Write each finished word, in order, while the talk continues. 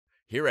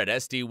Here at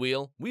SD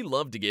Wheel, we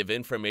love to give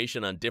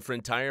information on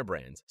different tire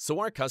brands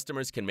so our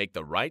customers can make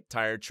the right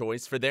tire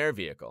choice for their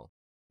vehicle.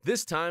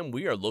 This time,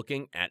 we are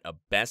looking at a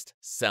best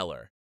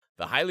seller,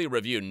 the highly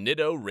reviewed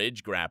Nitto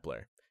Ridge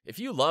Grappler. If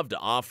you love to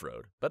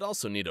off-road, but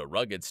also need a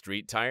rugged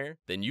street tire,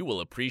 then you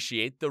will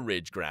appreciate the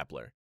Ridge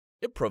Grappler.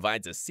 It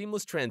provides a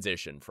seamless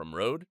transition from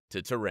road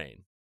to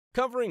terrain.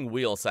 Covering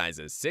wheel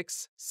sizes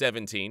 6,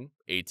 17,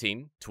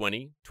 18,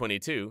 20,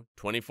 22,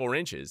 24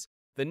 inches,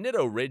 the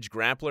Nitto Ridge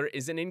Grappler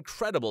is an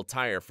incredible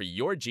tire for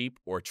your Jeep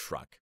or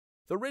truck.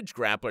 The Ridge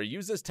Grappler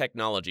uses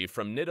technology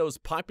from Nitto's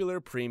popular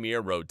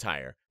premier road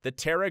tire, the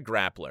Terra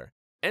Grappler,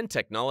 and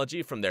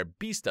technology from their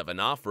beast of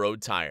an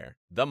off-road tire,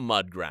 the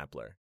Mud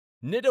Grappler.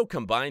 Nitto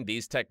combined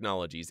these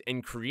technologies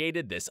and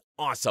created this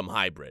awesome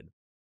hybrid.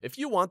 If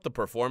you want the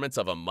performance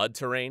of a mud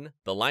terrain,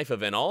 the life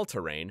of an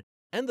all-terrain,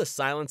 and the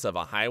silence of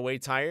a highway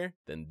tire,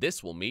 then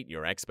this will meet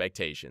your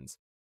expectations.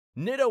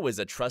 Nitto is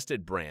a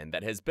trusted brand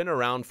that has been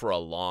around for a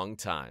long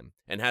time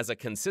and has a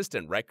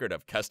consistent record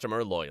of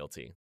customer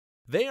loyalty.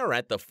 They are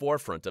at the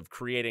forefront of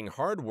creating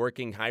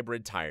hard-working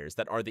hybrid tires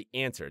that are the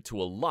answer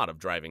to a lot of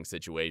driving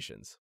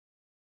situations.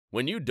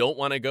 When you don't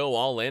want to go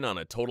all in on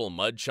a total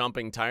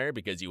mud-chomping tire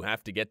because you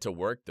have to get to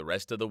work the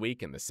rest of the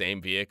week in the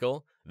same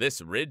vehicle, this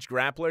Ridge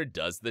Grappler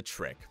does the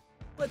trick.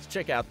 Let's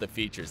check out the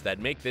features that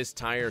make this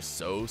tire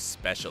so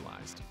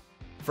specialized.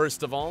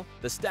 First of all,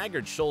 the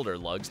staggered shoulder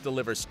lugs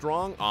deliver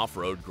strong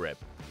off-road grip.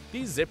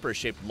 These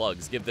zipper-shaped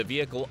lugs give the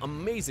vehicle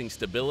amazing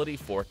stability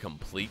for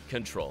complete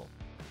control.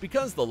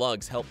 Because the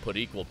lugs help put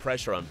equal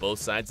pressure on both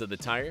sides of the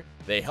tire,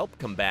 they help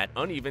combat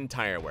uneven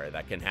tire wear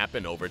that can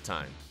happen over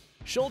time.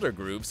 Shoulder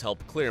grooves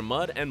help clear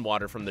mud and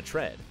water from the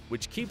tread,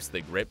 which keeps the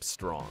grip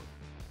strong.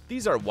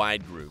 These are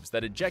wide grooves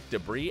that eject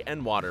debris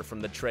and water from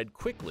the tread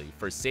quickly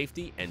for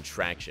safety and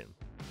traction.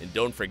 And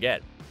don't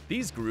forget,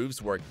 these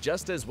grooves work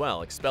just as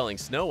well expelling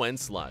snow and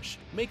slush,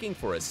 making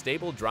for a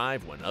stable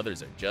drive when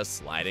others are just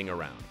sliding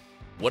around.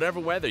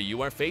 Whatever weather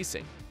you are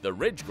facing, the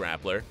Ridge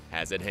Grappler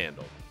has it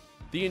handled.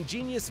 The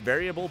ingenious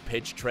variable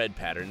pitch tread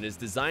pattern is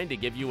designed to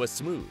give you a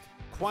smooth,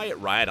 quiet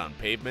ride on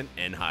pavement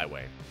and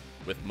highway.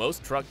 With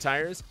most truck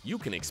tires, you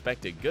can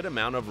expect a good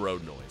amount of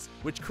road noise,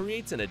 which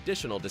creates an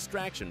additional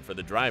distraction for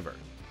the driver.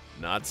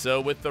 Not so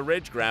with the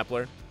Ridge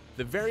Grappler.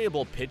 The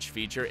variable pitch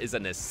feature is a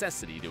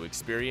necessity to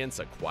experience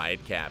a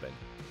quiet cabin.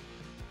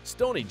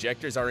 Stone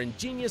ejectors are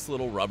ingenious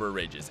little rubber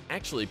ridges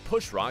actually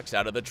push rocks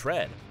out of the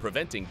tread,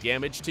 preventing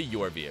damage to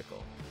your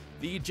vehicle.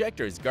 The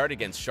ejectors guard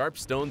against sharp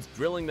stones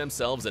drilling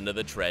themselves into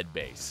the tread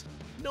base.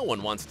 No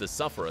one wants to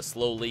suffer a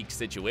slow leak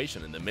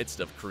situation in the midst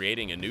of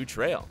creating a new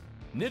trail.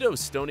 Nitto's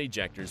stone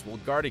ejectors will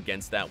guard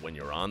against that when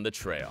you're on the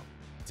trail.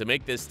 To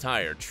make this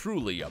tire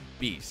truly a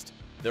beast,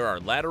 there are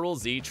lateral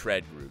Z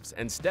tread grooves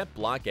and step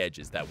block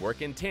edges that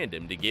work in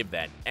tandem to give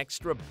that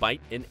extra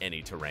bite in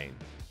any terrain.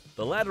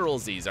 The lateral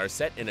Zs are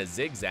set in a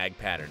zigzag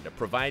pattern to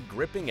provide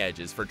gripping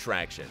edges for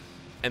traction,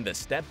 and the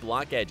step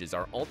block edges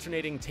are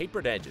alternating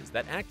tapered edges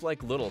that act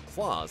like little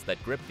claws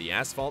that grip the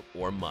asphalt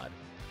or mud.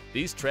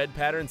 These tread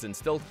patterns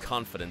instill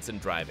confidence in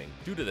driving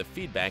due to the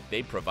feedback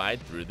they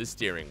provide through the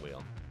steering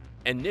wheel.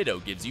 And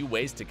Nitto gives you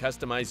ways to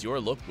customize your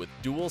look with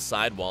dual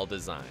sidewall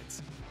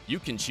designs. You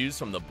can choose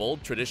from the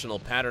bold traditional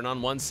pattern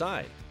on one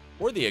side,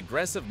 or the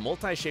aggressive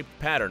multi-shaped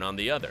pattern on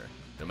the other.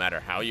 No matter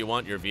how you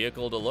want your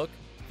vehicle to look,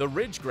 the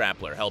Ridge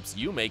Grappler helps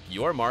you make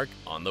your mark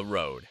on the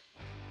road.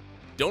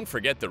 Don't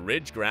forget the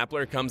Ridge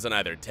Grappler comes in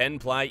either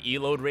 10-ply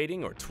E-load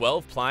rating or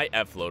 12-ply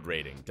F-load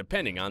rating,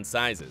 depending on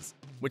sizes,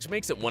 which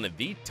makes it one of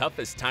the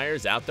toughest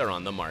tires out there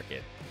on the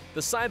market.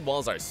 The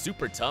sidewalls are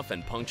super tough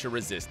and puncture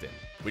resistant,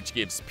 which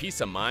gives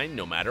peace of mind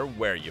no matter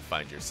where you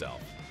find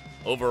yourself.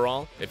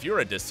 Overall, if you're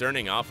a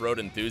discerning off-road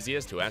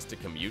enthusiast who has to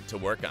commute to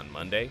work on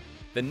Monday,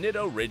 the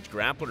Nitto Ridge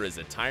Grappler is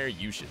a tire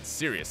you should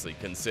seriously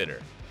consider.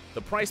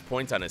 The price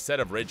point on a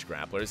set of Ridge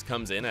Grapplers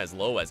comes in as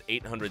low as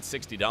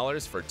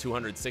 $860 for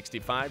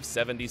 265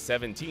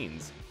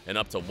 7017s and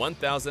up to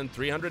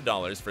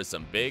 $1,300 for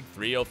some big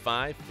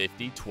 305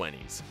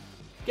 5020s.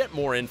 Get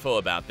more info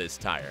about this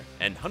tire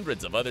and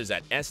hundreds of others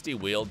at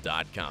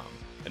sdwheel.com,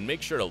 and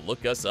make sure to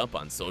look us up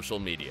on social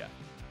media.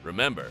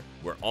 Remember,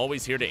 we're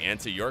always here to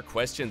answer your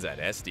questions at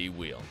SD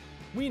Wheel.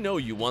 We know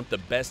you want the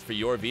best for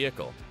your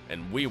vehicle,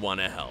 and we want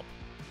to help.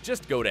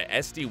 Just go to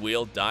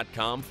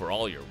sdwheel.com for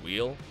all your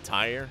wheel,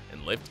 tire,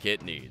 and lift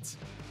kit needs.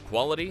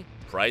 Quality,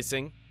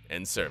 pricing,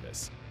 and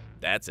service.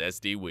 That's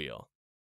SD Wheel.